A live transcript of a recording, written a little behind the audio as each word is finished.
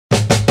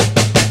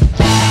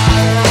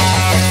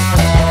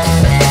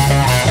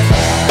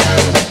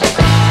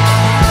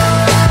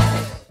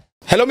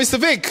Hello, Mr.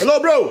 Vic. Hello,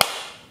 bro.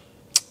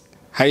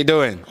 How you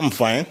doing? I'm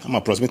fine. I'm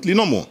approximately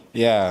normal.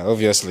 Yeah,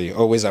 obviously.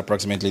 Always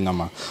approximately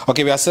normal.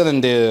 Okay, we are still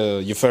in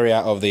the euphoria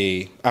of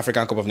the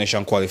African Cup of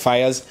Nations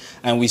qualifiers,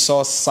 and we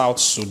saw South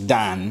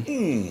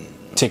Sudan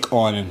take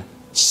on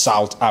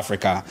South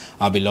Africa,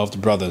 our beloved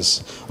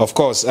brothers. Of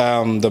course,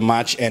 the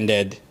match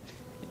ended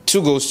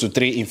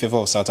 2-3 in favor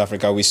of South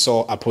Africa. We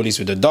saw Apolis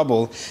with a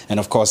double, and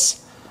of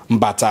course,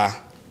 Mbata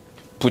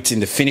put in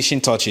the finishing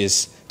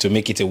touches to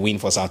make it a win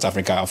for South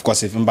Africa. Of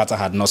course, if Mbata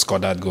had not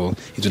scored that goal,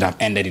 it would have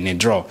ended in a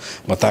draw.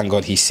 But thank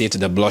God he saved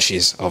the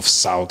blushes of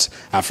South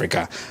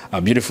Africa. A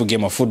beautiful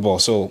game of football.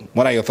 So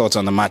what are your thoughts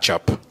on the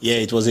matchup? Yeah,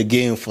 it was a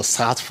game for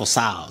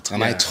South.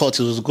 And I thought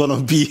it was going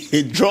to be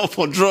a draw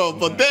for draw.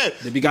 But then...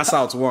 the bigger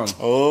South won.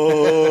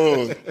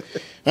 Oh.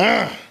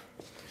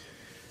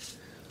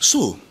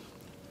 So,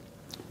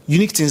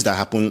 unique things that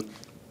happened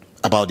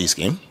about this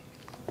game.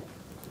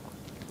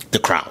 The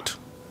crowd.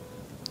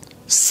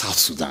 South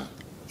Sudan.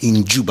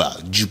 In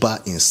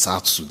Juba in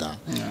South Sudan.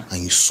 Yeah.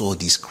 And you saw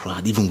this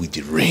crowd, even with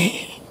the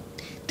rain,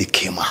 they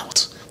came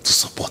out to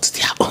support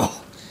their own.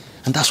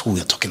 And that's what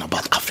we're talking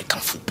about, African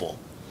football.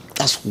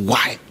 That's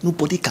why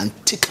nobody can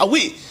take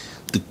away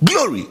the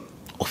glory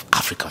of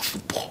African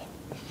football.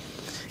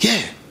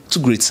 Yeah, two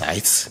great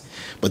sides.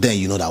 But then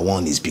you know that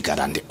one is bigger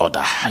than the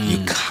other.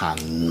 You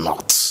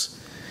cannot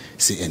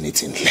say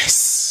anything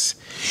less.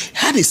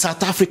 Had a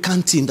South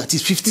African team that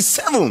is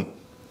 57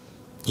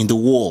 in the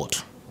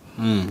world.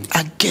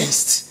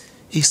 Against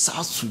a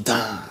South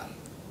Sudan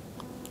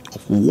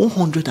of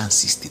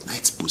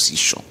 169th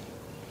position.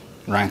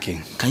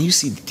 Ranking. Can you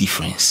see the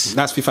difference?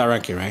 That's FIFA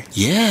ranking, right?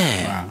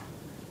 Yeah. Wow.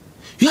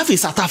 You have a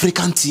South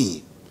African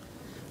team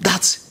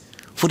that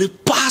for the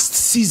past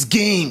 6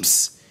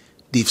 games,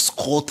 they've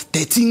scored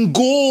 13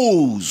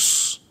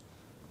 goals.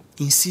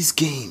 In 6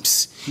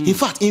 games. In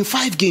fact, in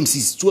 5 games,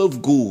 it's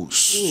 12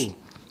 goals.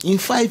 In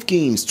 5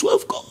 games,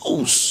 12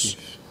 goals.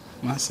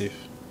 Massive.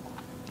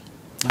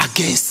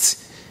 Against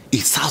a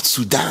South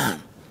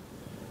Sudan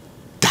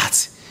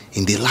that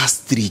in the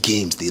last 3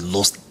 games they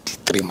lost the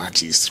 3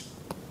 matches.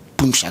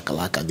 Boom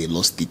shakalaka, they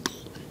lost it.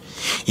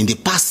 In the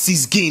past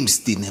 6 games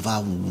they never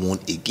won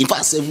a game. In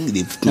fact, 7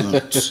 they've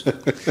not.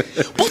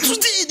 But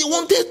today they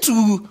wanted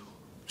to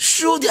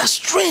show their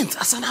strength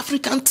as an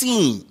African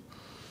team,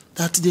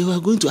 that they were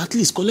going to at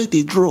least collect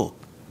a draw.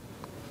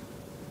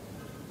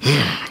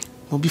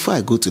 But before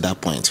I go to that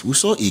point, we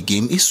saw a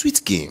game, a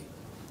sweet game,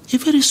 a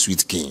very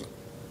sweet game.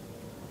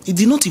 It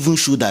did not even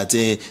show that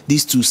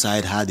these two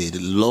sides had a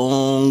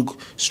long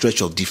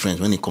stretch of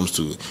difference when it comes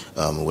to,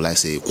 will I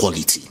say,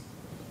 quality.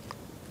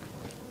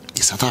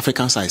 The South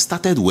African side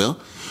started well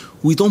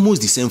with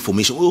almost the same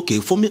formation. Okay,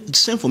 the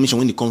same formation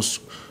when it comes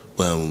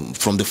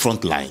from the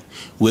front line,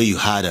 where you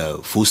had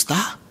Foster,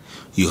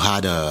 you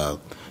had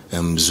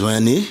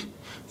Zwane,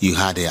 you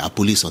had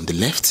Apolis on the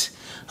left,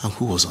 and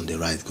who was on the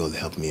right? God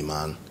help me,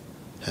 man.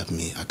 Help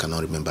me. I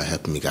cannot remember.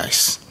 Help me,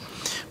 guys.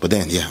 But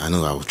then, yeah, I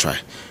know I will try.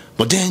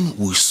 But then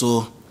we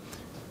saw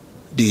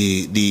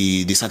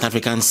the South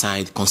African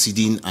side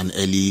conceding an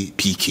early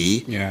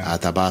PK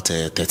at about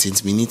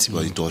 13th minute,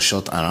 but it was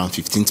shot around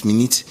 15th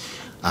minute,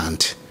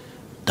 and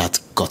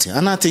that got in.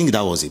 And I think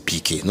that was a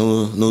PK.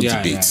 No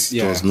debate.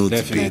 There was no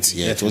debate.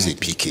 Yeah, it was a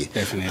PK,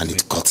 and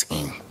it got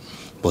in.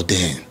 But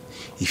then,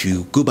 if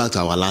you go back to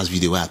our last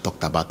video where I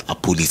talked about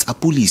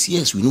Apolis,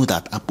 yes, we know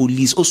that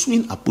Apolis,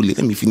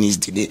 let me finish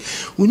today.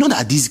 We know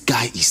that this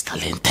guy is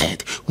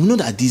talented. We know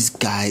that this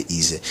guy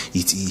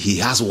he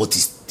has what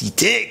it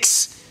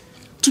takes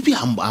to be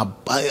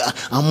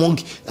among,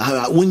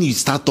 when you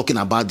start talking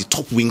about the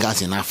top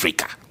wingers in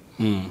Africa.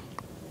 And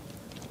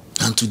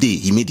today,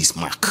 he made his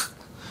mark.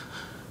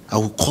 I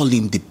will call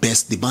him the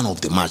man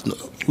of the match. No,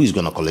 who is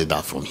going to collect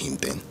that from him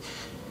then?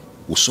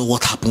 We saw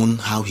what happened,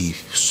 how he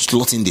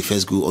slotted in the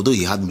first goal, although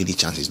he had many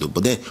chances though.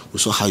 But then we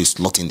saw how he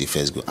slotted in the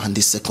first goal and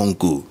the second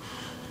goal.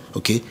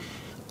 Okay,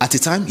 at the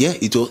time,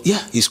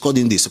 he scored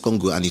in the second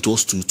goal and it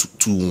was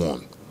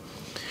 2-1.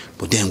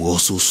 But then we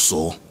also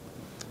saw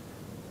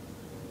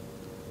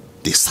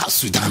the South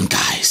Sudan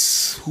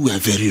guys who were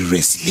very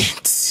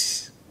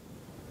resilient,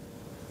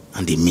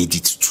 and they made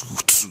it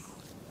 2-2.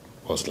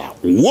 I was like,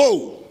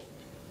 whoa.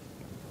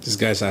 These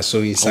guys are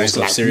so inside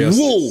of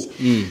seriousness.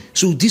 Whoa!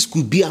 So this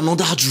could be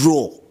another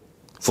draw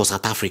for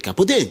South Africa.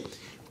 But then,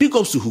 big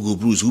ups to Hugo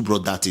Bruce, who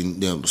brought that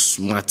in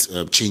smart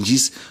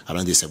changes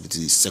around the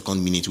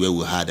 72nd minute, where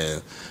we had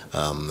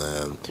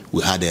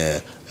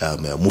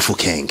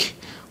Mufokeng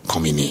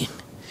coming in.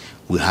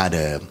 We had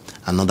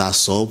another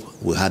sub.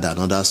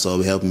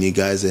 Help me,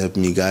 guys.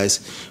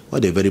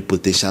 What a very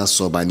potential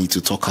sub I need to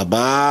talk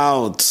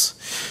about.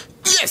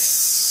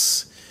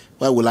 Yes.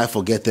 Why will I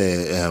forget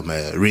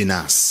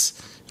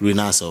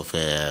Renas of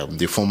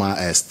the former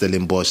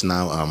Stellenbosch,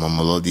 now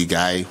Mamelodi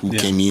guy who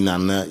came in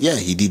and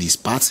he did his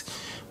part.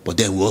 But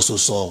then we also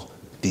saw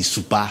the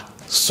super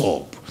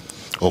sub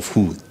of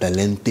who?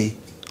 Talente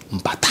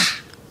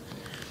Mbata,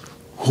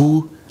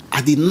 who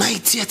at the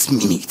 90th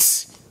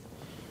minute,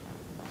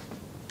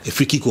 a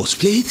free kick was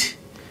played,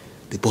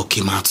 the ball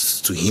came out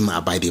to him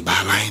by the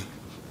bar line.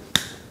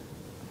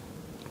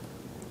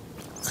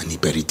 And he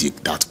buried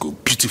that goal.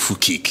 Beautiful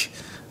kick.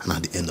 And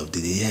at the end of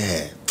the day,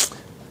 yeah,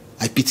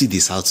 I pity the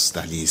South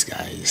Sudanese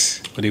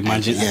guys. But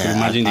imagine,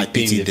 I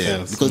pity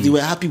them because they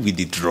were happy with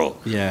the draw.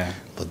 Yeah.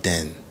 But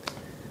then,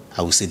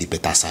 I would say the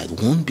better side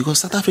won because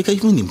South Africa,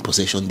 even in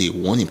possession, they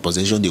won in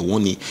possession. They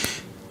won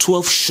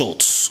 12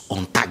 shots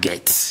on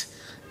target.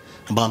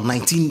 About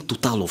 19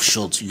 total of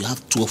shots. You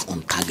have 12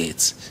 on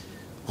target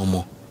or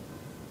more.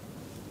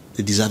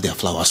 They deserve their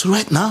flowers. So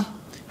right now,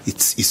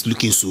 it's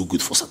looking so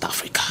good for South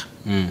Africa.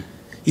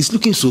 It's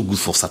looking so good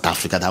for South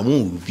Africa that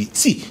one will be.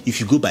 See, if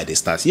you go by the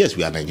stats, yes,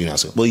 we are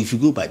Nigerians, but if you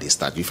go by the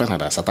stats, you find out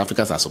that South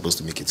Africans are supposed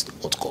to make it to the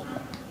World Cup.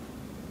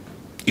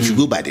 If you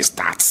go by the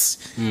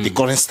stats, the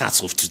current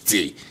stats of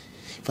today,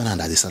 you find out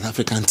that the South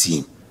African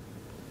team,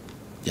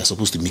 they are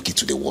supposed to make it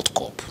to the World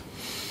Cup.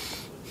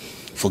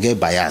 Forget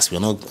bias.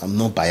 I'm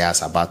not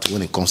biased about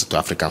when it comes to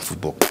African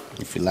football.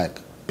 If you like,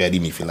 bury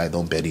me. If you like,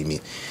 don't bury me.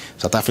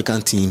 South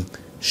African team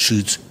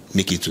should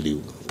make it to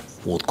the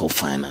World Cup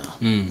final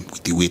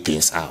with the way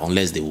things are,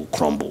 unless they will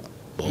crumble.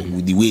 But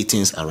with the way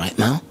things are right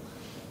now,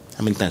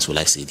 how many times will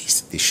I say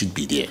this? They should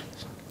be there,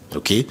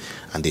 okay?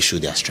 And they show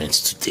their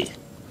strength today,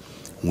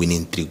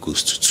 winning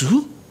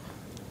 3-2,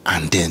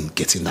 and then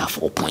getting that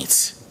 4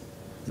 points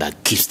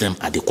that keeps them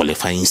at the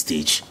qualifying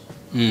stage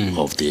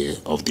of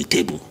the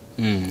table.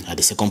 At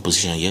the second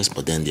position, yes,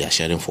 but then they are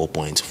sharing 4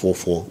 points,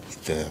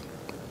 4-4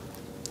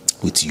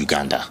 with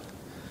Uganda.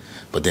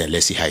 But then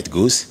let's see how it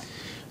goes.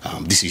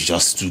 This is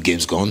just 2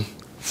 games gone,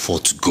 4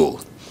 to go.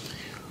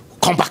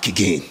 Come back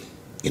again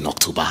in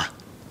October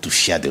to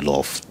share the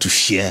love, to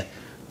share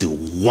the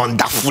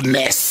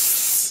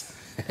wonderfulness,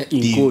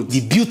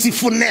 the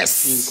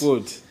beautifulness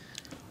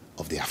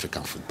of the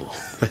African football.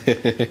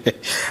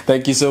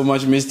 Thank you so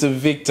much, Mr.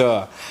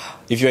 Victor.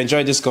 If you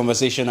enjoyed this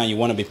conversation and you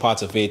want to be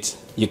part of it,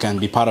 you can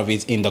be part of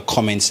it in the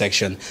comment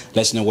section.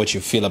 Let us know what you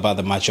feel about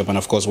the matchup. And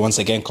of course, once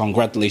again,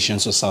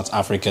 congratulations to South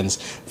Africans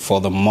for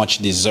the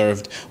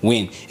much-deserved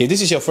win. If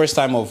this is your first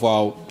time of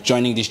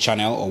joining this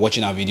channel or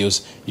watching our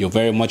videos, you're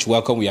very much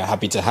welcome. We are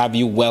happy to have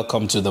you.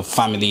 Welcome to the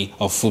family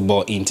of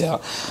Football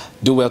Intel.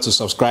 Do well to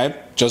subscribe.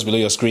 Just below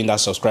your screen, that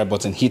subscribe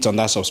button. Hit on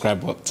that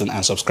subscribe button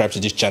and subscribe to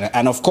this channel.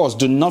 And of course,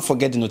 do not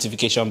forget the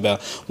notification bell.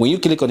 When you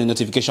click on the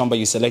notification bell,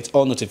 you select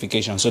all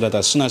notifications so that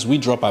as soon as we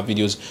drop our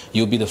videos,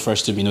 you'll be the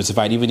first to be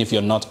notified, even if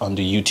you're not on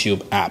the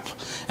YouTube app.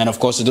 And of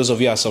course, to those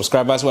of you who are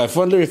subscribers who I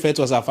fondly refer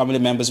to as our family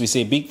members, we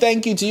say big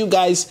thank you to you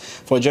guys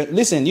for joining.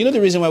 Listen, you know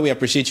the reason why we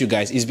appreciate you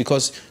guys is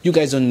because you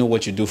guys don't know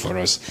what you do for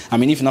us. I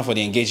mean, if not for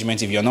the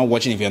engagement, if you're not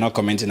watching, if you're not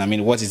commenting, I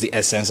mean, what is the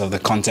essence of the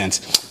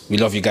content? We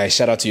love you guys.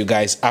 Shout out to you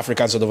guys,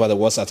 Africans all over the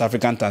world, South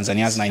African,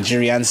 Tanzanians,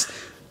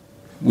 Nigerians.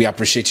 We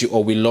appreciate you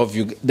all. We love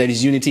you. There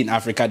is unity in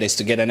Africa. There's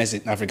togetherness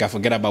in Africa.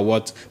 Forget about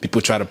what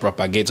people try to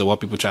propagate or what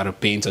people try to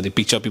paint or the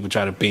picture people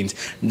try to paint.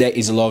 There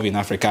is love in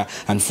Africa,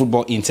 and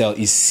Football Intel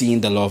is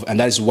seeing the love, and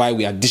that is why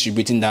we are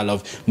distributing that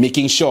love,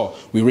 making sure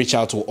we reach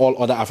out to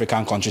all other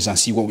African countries and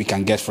see what we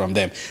can get from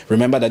them.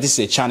 Remember that this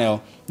is a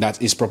channel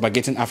that is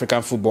propagating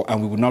African football,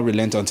 and we will not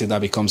relent until that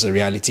becomes a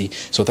reality.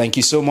 So thank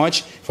you so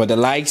much for the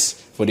likes,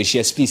 for the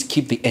shares. Please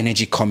keep the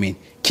energy coming.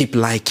 Keep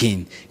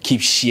liking, keep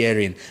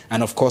sharing,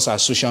 and of course our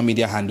social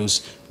media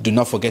handles. Do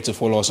not forget to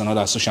follow us on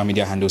other social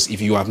media handles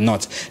if you have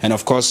not. And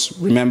of course,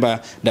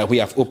 remember that we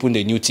have opened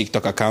a new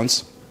TikTok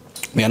account.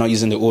 We are not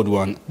using the old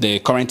one. The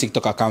current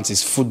TikTok account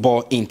is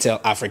Football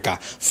Intel Africa.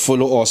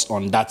 Follow us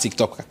on that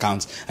TikTok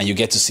account and you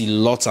get to see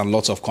lots and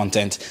lots of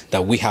content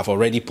that we have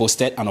already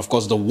posted, and of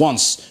course the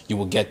ones you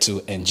will get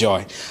to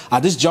enjoy.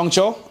 At this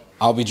juncture,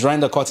 I'll be drawing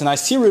the curtain. I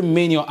still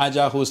remain your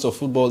agile host of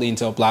Football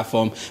Intel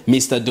platform,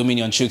 Mr.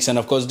 Dominion Chooks. And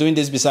of course, doing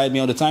this beside me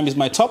all the time is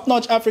my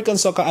top-notch African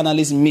soccer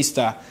analyst,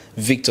 Mr.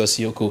 Victor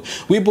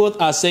Siokwu. We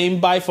both are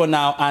saying bye for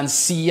now and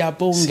see ya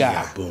bunga. See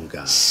ya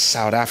bunga.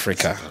 South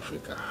Africa. South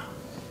Africa.